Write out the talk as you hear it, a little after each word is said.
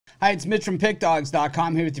Hi, it's Mitch from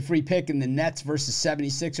Pickdawgz.com here with your free pick in the Nets versus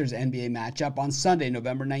 76ers NBA matchup on Sunday,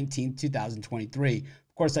 November 19th, 2023.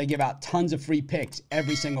 Of course, I give out tons of free picks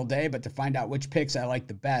every single day, but to find out which picks I like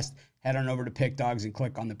the best, head on over to Pickdawgz and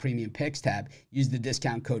click on the Premium Picks tab. Use the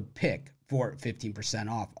discount code PICK for 15%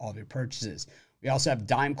 off all of your purchases. We also have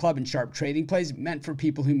Dime Club and Sharp Trading Plays meant for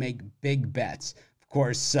people who make big bets. Of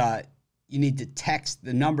course, you need to text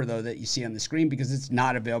the number, though, that you see on the screen because it's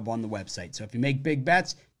not available on the website. So if you make big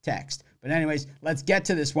bets, text. But anyways, let's get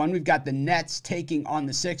to this one. We've got the Nets taking on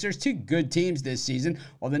the Sixers, two good teams this season.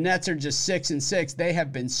 While the Nets are just 6-6, they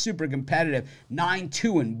have been super competitive,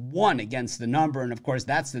 9-2-1 against the number, and of course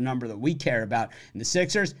that's the number that we care about. And the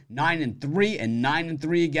Sixers, 9-3 and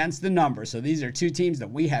 9-3 against the number. So these are two teams that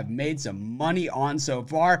we have made some money on so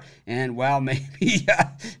far, and well, maybe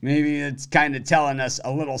it's kind of telling us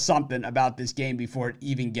a little something about this game before it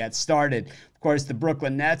even gets started. Of course, the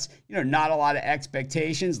Brooklyn Nets, not a lot of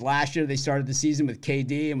expectations. Last year, they started the season with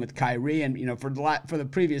KD and with Kyrie, and for the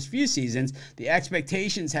previous few seasons, the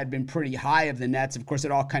expectations had been pretty high of the Nets. Of course,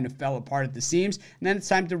 it all kind of fell apart at the seams, and then it's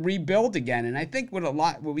time to rebuild again. And I think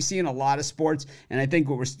what we see in a lot of sports, and I think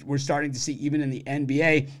what we're starting to see even in the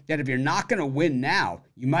NBA, that if you're not going to win now,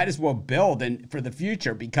 you might as well build for the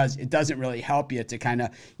future, because it doesn't really help you to kind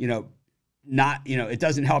of it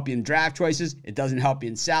doesn't help you in draft choices. It doesn't help you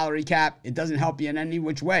in salary cap. It doesn't help you in any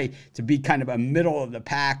which way to be kind of a middle of the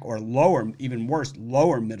pack or lower, even worse,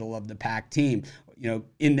 lower middle of the pack team,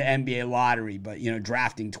 in the NBA lottery, but,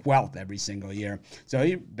 drafting 12th every single year. So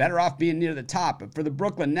you're better off being near the top. But for the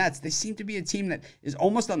Brooklyn Nets, they seem to be a team that is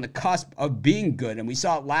almost on the cusp of being good. And we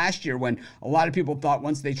saw it last year when a lot of people thought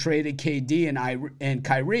once they traded KD and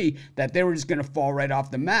Kyrie that they were just going to fall right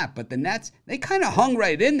off the map. But the Nets, they kind of hung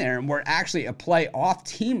right in there and were actually a playoff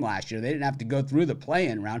team last year. They didn't have to go through the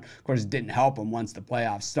play-in round. Of course, it didn't help them once the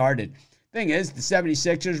playoffs started. Thing is, the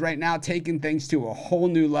 76ers right now taking things to a whole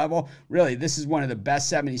new level. Really, this is one of the best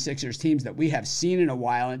 76ers teams that we have seen in a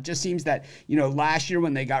while. And it just seems that, last year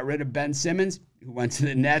when they got rid of Ben Simmons, who went to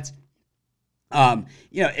the Nets,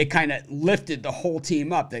 it kind of lifted the whole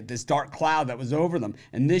team up, this dark cloud that was over them.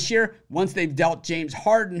 And this year, once they've dealt James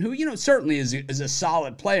Harden, who, certainly is a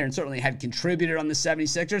solid player and certainly had contributed on the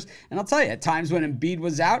 76ers. And I'll tell you, at times when Embiid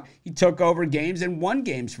was out, he took over games and won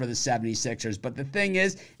games for the 76ers. But the thing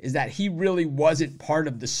is that he really wasn't part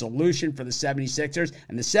of the solution for the 76ers,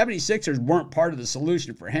 and the 76ers weren't part of the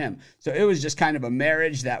solution for him. So it was just kind of a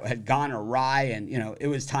marriage that had gone awry, and, it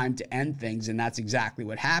was time to end things, and that's exactly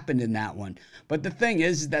what happened in that one. But the thing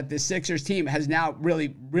is that the Sixers team has now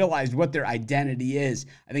really realized what their identity is.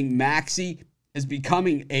 I think Maxey is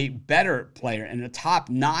becoming a better player and a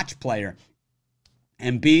top-notch player.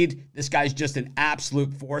 Embiid, this guy's just an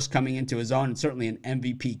absolute force coming into his own, and certainly an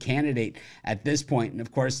MVP candidate at this point. And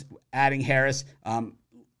of course, adding Harris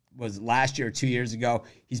was last year or 2 years ago.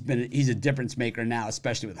 He's a difference maker now,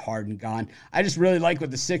 especially with Harden gone. I just really like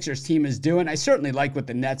what the Sixers team is doing. I certainly like what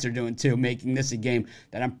the Nets are doing too, making this a game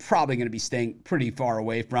that I'm probably going to be staying pretty far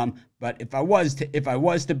away from. But if I was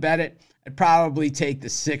to bet it, I'd probably take the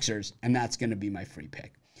Sixers, and that's going to be my free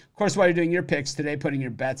pick. Of course, while you're doing your picks today, putting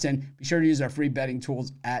your bets in, be sure to use our free betting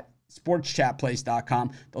tools at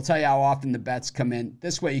sportschatplace.com. They'll tell you how often the bets come in.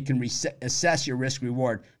 This way you can assess your risk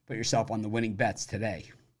reward, put yourself on the winning bets today.